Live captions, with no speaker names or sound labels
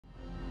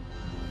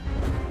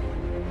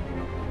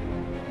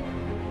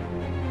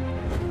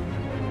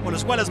Well,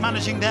 as well as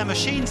managing their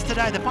machines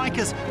today, the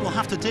bikers will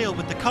have to deal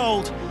with the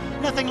cold.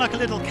 Nothing like a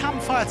little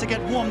campfire to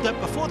get warmed up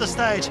before the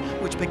stage,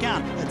 which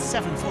began at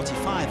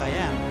 7:45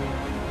 a.m.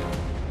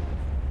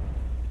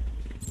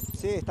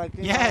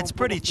 Yeah, it's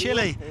pretty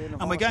chilly,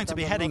 and we're going to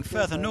be heading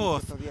further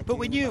north, but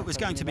we knew it was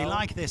going to be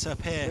like this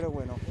up here.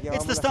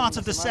 It's the start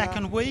of the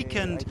second week,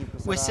 and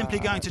we're simply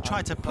going to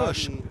try to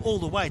push all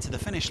the way to the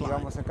finish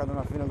line.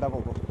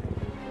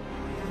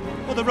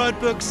 Well, the road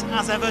books,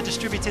 as ever,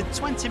 distributed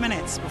 20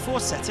 minutes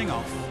before setting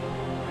off.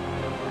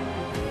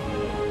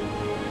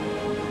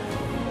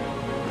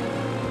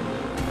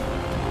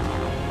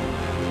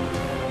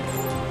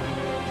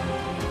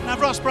 Now,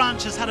 Ross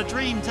Branch has had a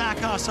dream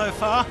Dakar so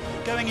far,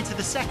 going into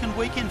the second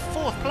week in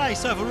 4th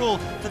place overall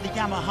for the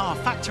Yamaha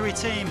factory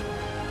team.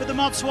 But the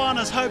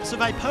Motswana's hopes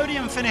of a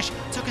podium finish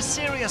took a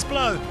serious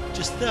blow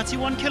just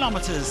 31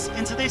 kilometres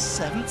into this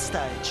 7th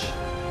stage.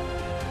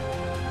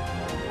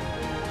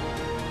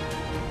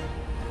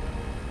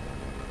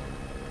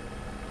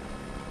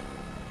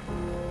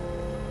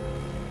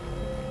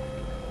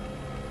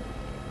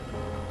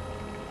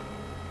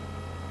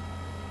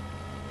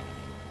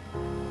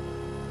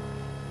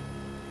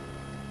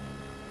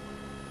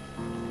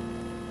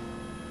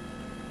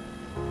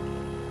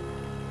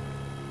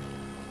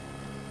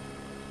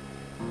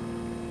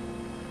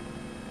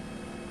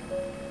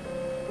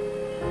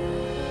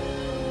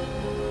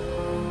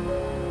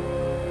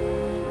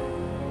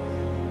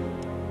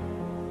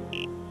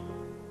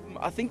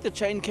 I think the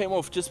chain came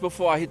off just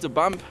before I hit the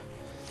bump,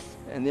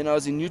 and then I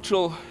was in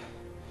neutral,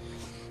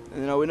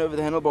 and then I went over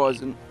the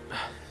handlebars and...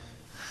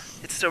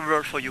 It's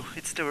terrible for you,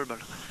 it's terrible.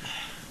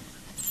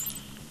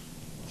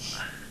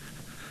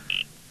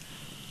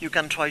 You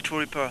can try to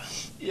repair.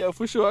 Yeah,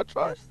 for sure, I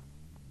tried.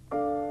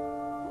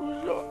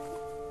 For sure.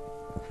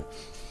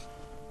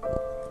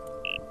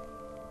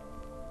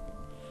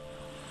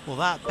 Well,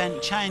 that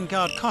bent chain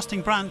guard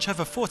costing Branch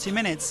over 40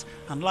 minutes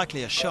and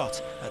likely a shot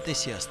at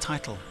this year's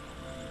title.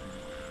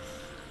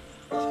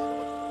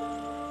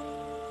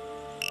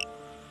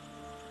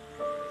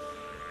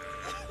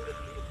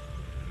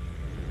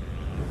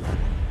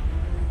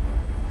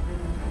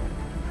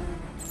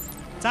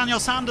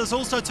 Daniel Sanders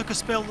also took a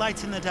spill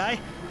late in the day.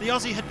 The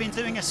Aussie had been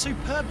doing a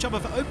superb job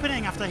of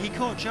opening after he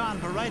caught Johan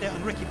Barreda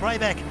and Ricky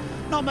BRABEC.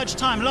 Not much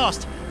time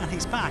lost, and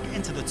he's back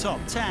into the top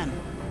 10.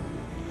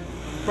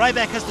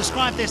 BRABEC has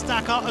described this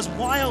Dakar as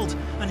wild,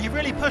 and he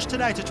really pushed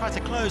today to try to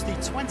close the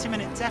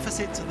 20-minute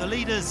deficit to the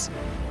leaders.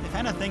 If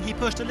anything, he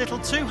pushed a little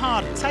too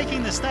hard,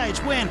 taking the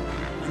stage win,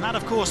 and that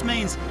of course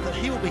means that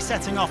he will be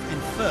setting off in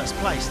 1st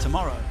place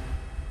tomorrow.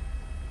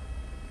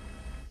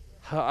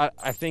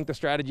 I think the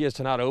strategy is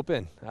to not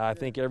open. I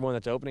think everyone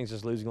that's opening is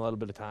just losing a little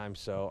bit of time.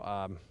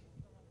 So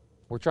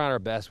we're trying our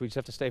best. We just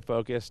have to stay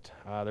focused.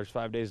 There's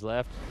 5 days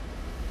left.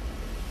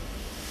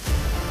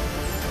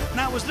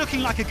 Now, it was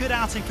looking like a good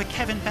outing for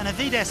Kevin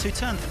Benavides, who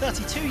turned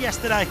 32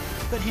 yesterday,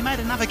 but he made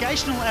a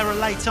navigational error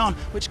late on,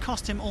 which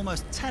cost him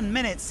almost 10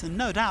 minutes and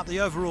no doubt the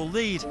overall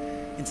lead.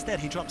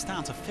 Instead, he drops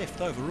down to 5th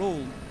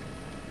overall.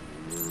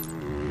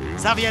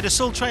 Xavier de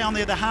Sultre, on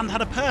the other hand,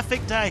 had a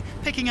perfect day,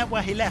 picking up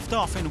where he left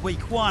off in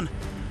week 1.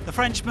 The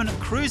Frenchman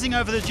cruising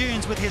over the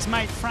dunes with his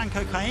mate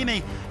Franco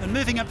Caimi and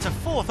moving up to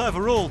 4th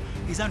overall.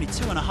 He's only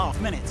 2.5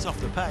 minutes off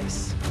the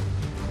pace.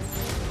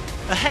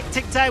 A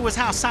hectic day was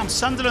how Sam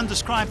Sunderland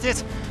described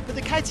it, but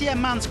the KTM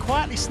man's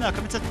quietly snuck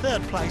up into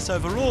 3rd place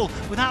overall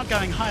without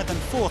going higher than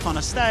 4th on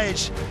a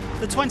stage.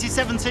 The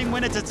 2017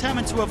 winner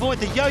determined to avoid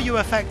the yo-yo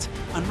effect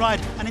and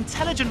ride an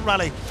intelligent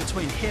rally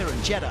between here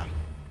and Jeddah.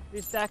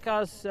 This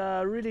Dakar's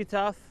really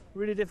tough,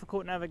 really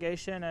difficult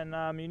navigation,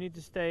 and you need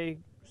to stay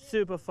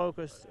super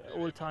focused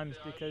all times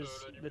because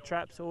the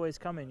trap's always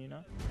coming, you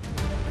know.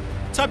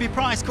 Toby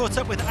Price caught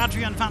up with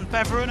Adrian van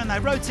Beveren and they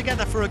rode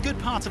together for a good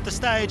part of the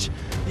stage.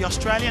 The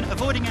Australian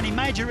avoiding any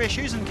major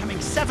issues and coming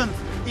 7th,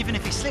 even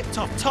if he slipped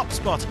off top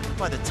spot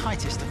by the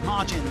tightest of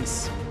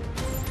margins.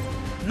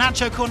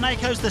 Nacho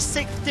Cornejo's the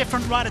 6th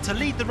different rider to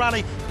lead the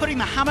rally, putting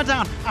the hammer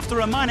down after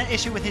a minor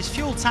issue with his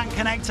fuel tank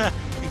connector.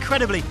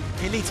 Incredibly,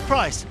 he leads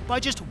Price by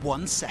just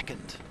 1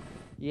 second.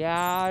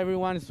 Yeah,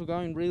 everyone is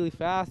going really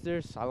fast.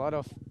 There's a lot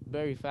of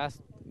very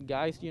fast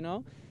guys, you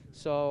know.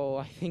 So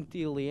I think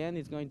till the end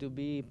it's going to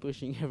be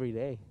pushing every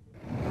day.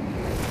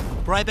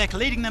 BRABEC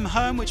leading them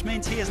home, which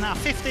means he is now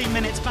 15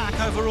 minutes back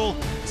overall.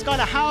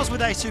 Skyler Howes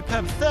with a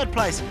superb 3rd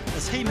place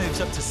as he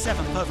moves up to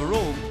 7th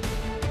overall.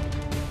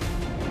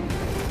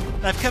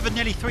 They've covered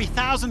nearly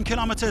 3,000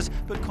 kilometres,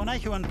 but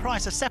Cornejo and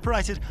Price are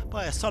separated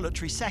by a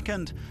solitary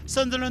 2nd.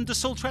 Sunderland, de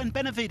Sultre and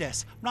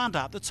Benavides round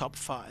out the top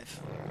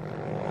 5.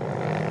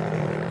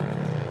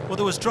 Well,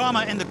 there was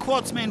drama in the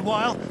quads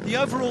meanwhile. The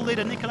overall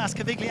leader, Nicolas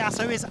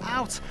Cavigliasso, is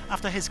out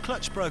after his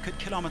clutch broke at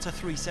kilometre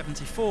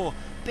 374.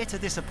 Bitter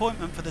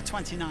disappointment for the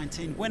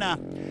 2019 winner.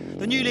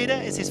 The new leader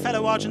is his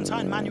fellow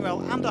Argentine, Manuel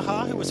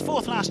ANDUJAR, who was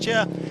 4th last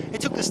year. He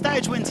took the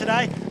stage win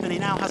today, and he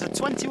now has a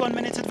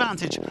 21-minute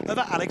advantage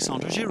over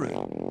Alexandre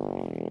Giroud.